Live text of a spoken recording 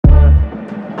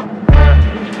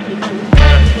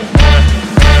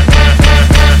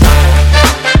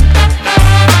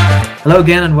Hello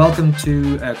again and welcome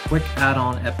to a quick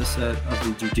add-on episode of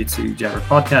the Jiu-Jitsu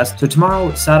Podcast. So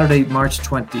tomorrow, Saturday, March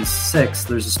 26th,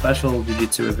 there's a special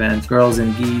Jiu-Jitsu event, Girls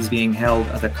in Gis, being held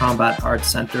at the Combat Arts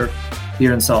Center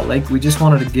here in Salt Lake. We just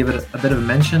wanted to give it a bit of a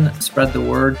mention, spread the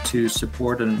word to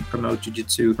support and promote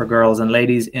Jiu-Jitsu for girls and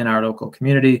ladies in our local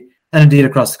community and indeed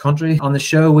across the country. On the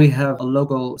show, we have a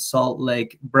local Salt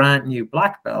Lake brand new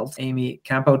black belt, Amy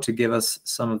Campo, to give us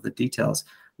some of the details.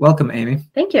 Welcome, Amy.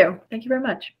 Thank you. Thank you very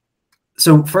much.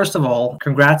 So first of all,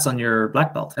 congrats on your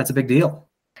black belt. That's a big deal.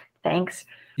 Thanks.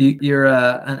 You're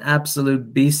an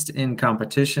absolute beast in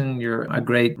competition. You're a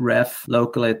great ref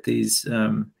local at these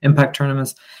impact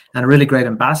tournaments and a really great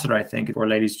ambassador, I think, for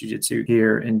ladies jiu-jitsu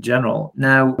here in general.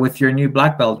 Now, with your new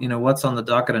black belt, what's on the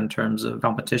docket in terms of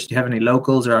competition? Do you have any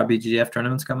locals or IBJJF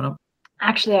tournaments coming up?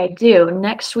 Actually, I do.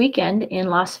 Next weekend in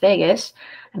Las Vegas,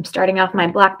 I'm starting off my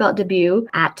black belt debut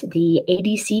at the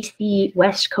ADCC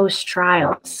West Coast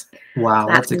Trials. Wow,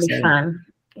 so that's exciting. Fun.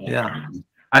 Yeah.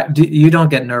 You don't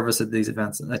get nervous at these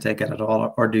events, I take it, at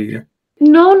all, or do you?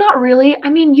 No, not really. I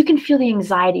mean, you can feel the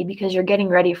anxiety because you're getting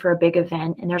ready for a big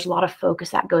event and there's a lot of focus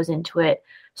that goes into it.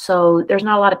 So there's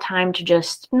not a lot of time to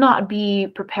just not be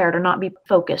prepared or not be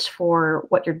focused for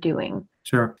what you're doing.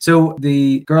 Sure. So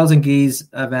the Girls in Gis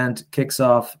event kicks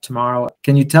off tomorrow.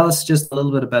 Can you tell us just a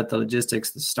little bit about the logistics,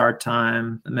 the start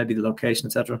time, maybe the location,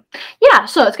 etc.? Yeah,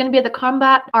 so it's going to be at the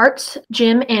Combat Arts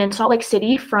Gym in Salt Lake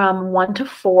City from 1 to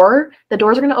 4. The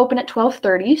doors are going to open at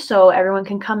 12:30, so everyone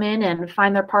can come in and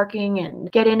find their parking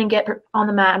and get in and get on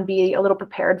the mat and be a little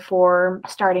prepared for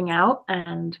starting out.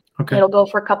 And It'll go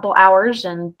for a couple hours,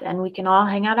 and then we can all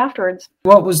hang out afterwards.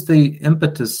 What was the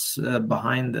impetus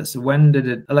behind this? When did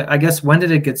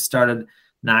it get started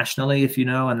nationally, if you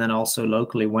know, and then also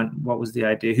locally? What was the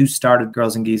idea? Who started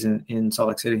Girls in Gis in Salt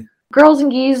Lake City? Girls in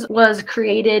Gis was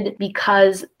created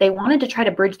because they wanted to try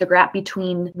to bridge the gap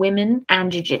between women and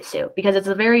jiu-jitsu because it's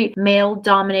a very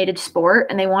male-dominated sport,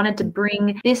 and they wanted to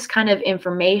bring this kind of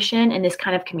information and this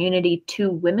kind of community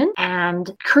to women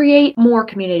and create more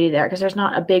community there because there's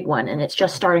not a big one and it's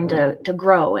just starting to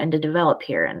grow and to develop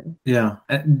here. And yeah.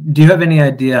 Do you have any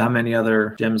idea how many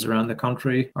other gyms around the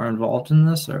country are involved in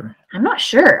this, or? I'm not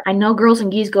sure. I know Girls in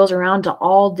Gis goes around to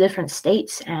all different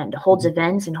states and holds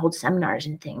events and holds seminars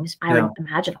and things. I would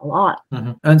imagine a lot.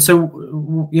 Mm-hmm. And so,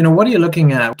 what are you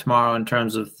looking at tomorrow in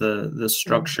terms of the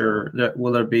structure?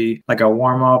 Will there be like a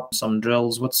warm-up, some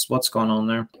drills? What's going on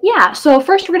there? Yeah, so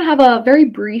first we're going to have a very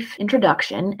brief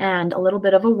introduction and a little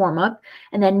bit of a warm-up.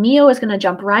 And then Mio is going to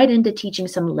jump right into teaching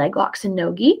some leg locks and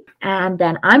no-gi. And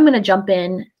then I'm going to jump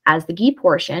in as the gi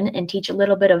portion and teach a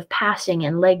little bit of passing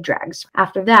and leg drags.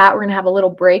 After that, we're going to have a little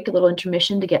break, a little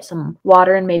intermission to get some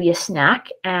water and maybe a snack.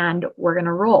 And we're going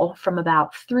to roll from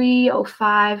about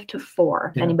 3:05 to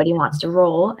 4 if anybody wants to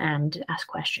roll and ask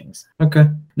questions. Okay.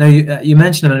 Now, you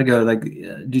mentioned a minute ago, like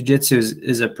jiu-jitsu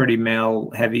is a pretty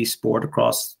male-heavy sport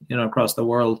across the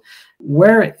world.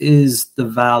 Where is the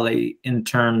valley in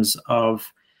terms of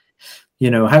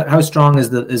how strong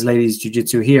is ladies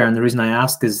jiu-jitsu here? And the reason I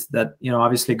ask is that,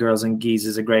 obviously Girls in Gis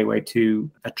is a great way to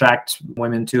attract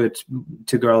women to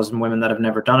girls and women that have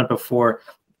never done it before.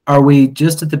 Are we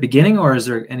just at the beginning, or is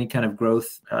there any kind of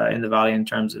growth in the valley in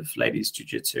terms of ladies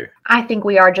jiu-jitsu? I think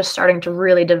we are just starting to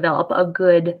really develop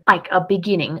a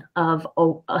beginning of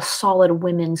a solid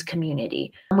women's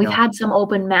community. We've had some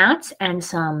open mats and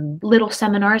some little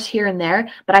seminars here and there,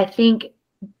 but I think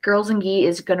Girls in Gi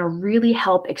is going to really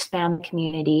help expand the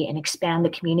community and expand the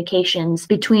communications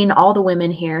between all the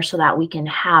women here so that we can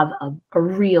have a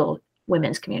real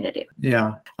women's community.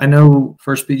 Yeah. I know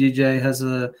First BJJ has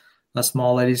a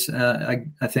small ladies.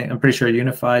 I'm pretty sure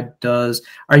Unified does.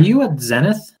 Are you at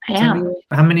Zenith? I am.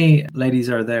 How many ladies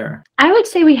are there? I would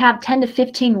say we have 10 to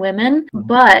 15 women,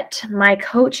 but my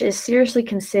coach is seriously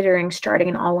considering starting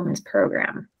an all-women's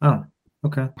program. Oh,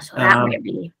 okay. So that might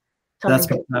be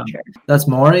that's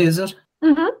Maury, is it?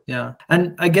 Mm-hmm. Yeah.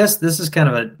 And I guess this is kind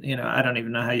of I don't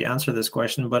even know how you answer this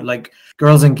question, but like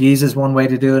Girls in Gis is one way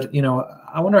to do it.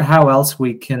 I wonder how else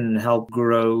we can help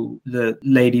grow the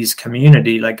ladies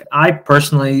community. Like I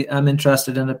personally am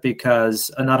interested in it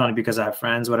because not only because I have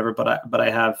friends, whatever, but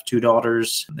I have 2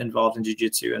 daughters involved in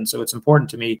jiu-jitsu. And so it's important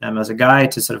to me as a guy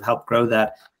to sort of help grow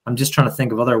that. I'm just trying to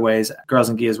think of other ways. Girls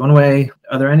in Gi is one way.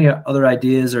 Are there any other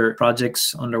ideas or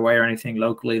projects underway or anything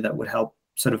locally that would help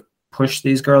sort of push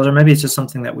these girls? Or maybe it's just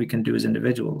something that we can do as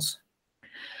individuals.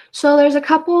 So there's a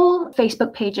couple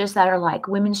Facebook pages that are like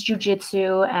women's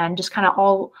jiu-jitsu and just kind of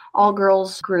all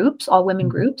girls groups, all women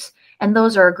groups. And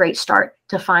those are a great start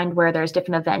to find where there's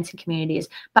different events and communities.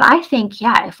 But I think,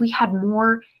 if we had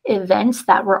more events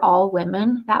that were all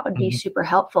women, that would be super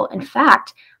helpful. In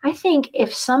fact, I think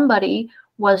if somebody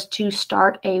was to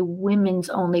start a women's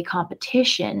only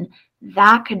competition,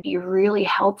 that could be really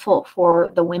helpful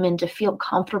for the women to feel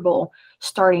comfortable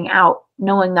starting out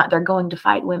knowing that they're going to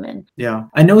fight women. Yeah.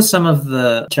 I know some of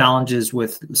the challenges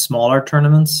with smaller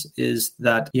tournaments is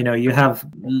that, you have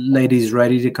ladies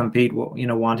ready to compete,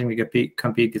 wanting to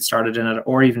compete, get started in it,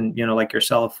 or even, like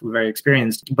yourself, very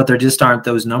experienced, but there just aren't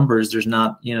those numbers. There's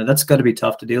not, that's got to be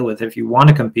tough to deal with if you want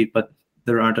to compete, but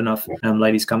there aren't enough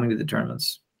ladies coming to the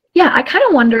tournaments. Yeah, I kind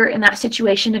of wonder in that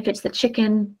situation if it's the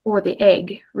chicken or the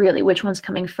egg, really, which one's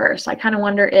coming first. I kind of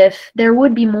wonder if there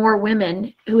would be more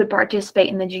women who would participate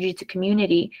in the jiu-jitsu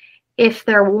community if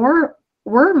there were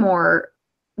more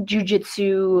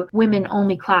jiu-jitsu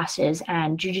women-only classes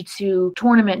and jiu-jitsu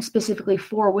tournaments specifically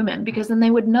for women, because then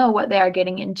they would know what they are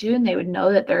getting into and they would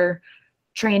know that their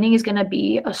training is going to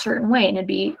be a certain way, and it'd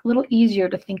be a little easier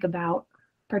to think about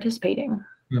participating.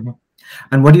 Mm-hmm.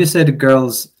 And what do you say to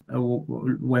girls,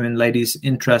 women, ladies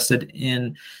interested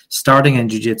in starting in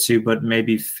jiu-jitsu, but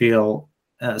maybe feel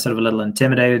sort of a little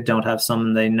intimidated, don't have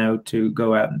someone they know to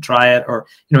go out and try it, or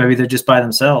maybe they're just by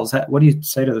themselves? What do you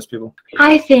say to those people?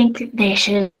 I think they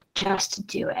should just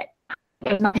do it.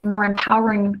 There's nothing more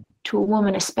empowering to a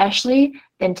woman, especially,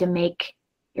 than to make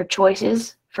your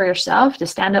choices for yourself, to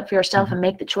stand up for yourself and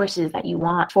make the choices that you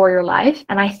want for your life.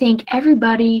 And I think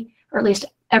everybody, or at least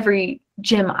every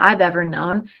gym I've ever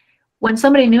known, when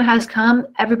somebody new has come,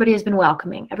 everybody has been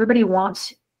welcoming. Everybody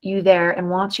wants you there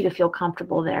and wants you to feel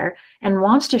comfortable there and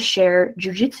wants to share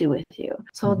jiu-jitsu with you.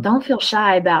 So don't feel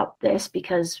shy about this,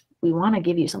 because we want to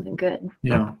give you something good.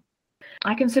 Yeah.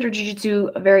 I consider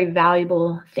jiu-jitsu a very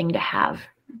valuable thing to have,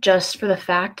 just for the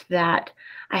fact that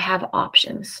I have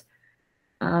options.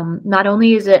 Not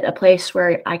only is it a place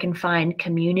where I can find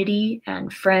community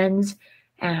and friends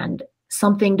and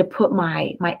something to put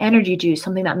my energy to,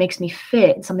 something that makes me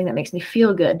fit, something that makes me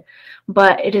feel good,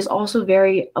 but it is also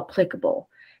very applicable.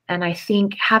 And I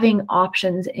think having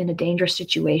options in a dangerous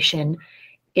situation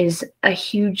is a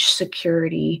huge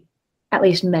security, at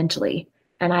least mentally,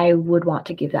 and I would want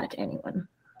to give that to anyone.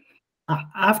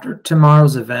 After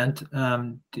tomorrow's event,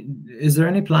 is there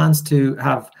any plans to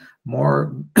have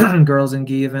more girls in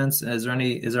gi events? Is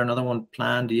there another one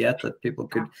planned yet that people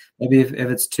could, maybe if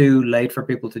it's too late for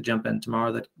people to jump in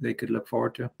tomorrow, that they could look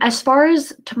forward to? As far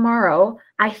as tomorrow,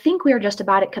 I think we are just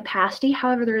about at capacity.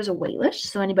 However, there is a wait list,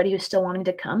 so anybody who's still wanting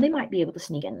to come, they might be able to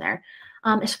sneak in there.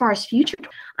 As far as future,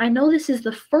 I know this is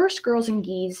the first Girls in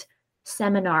Gis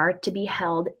seminar to be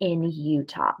held in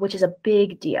Utah, which is a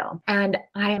big deal. And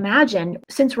I imagine,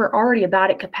 since we're already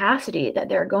about at capacity, that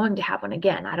they're going to have one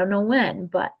again. I don't know when,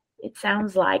 but it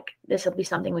sounds like this will be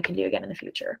something we can do again in the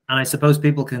future. And I suppose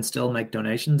people can still make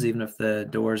donations even if the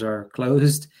doors are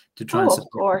closed, to try and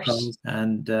support the cause.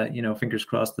 And fingers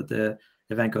crossed that the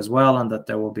event goes well and that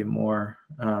there will be more.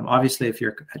 Obviously, if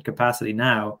you're at capacity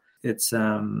now, it's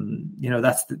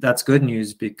that's good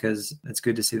news, because it's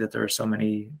good to see that there are so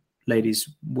many ladies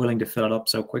willing to fill it up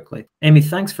so quickly. Amy,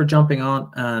 thanks for jumping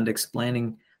on and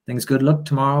explaining things. Good luck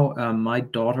tomorrow. My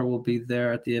daughter will be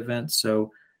there at the event,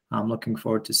 so I'm looking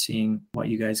forward to seeing what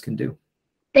you guys can do.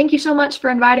 Thank you so much for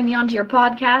inviting me onto your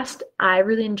podcast. I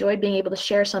really enjoyed being able to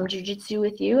share some jiu-jitsu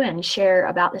with you and share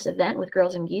about this event with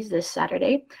Girls in Gis this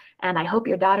Saturday, and I hope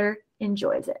your daughter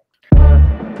enjoys it.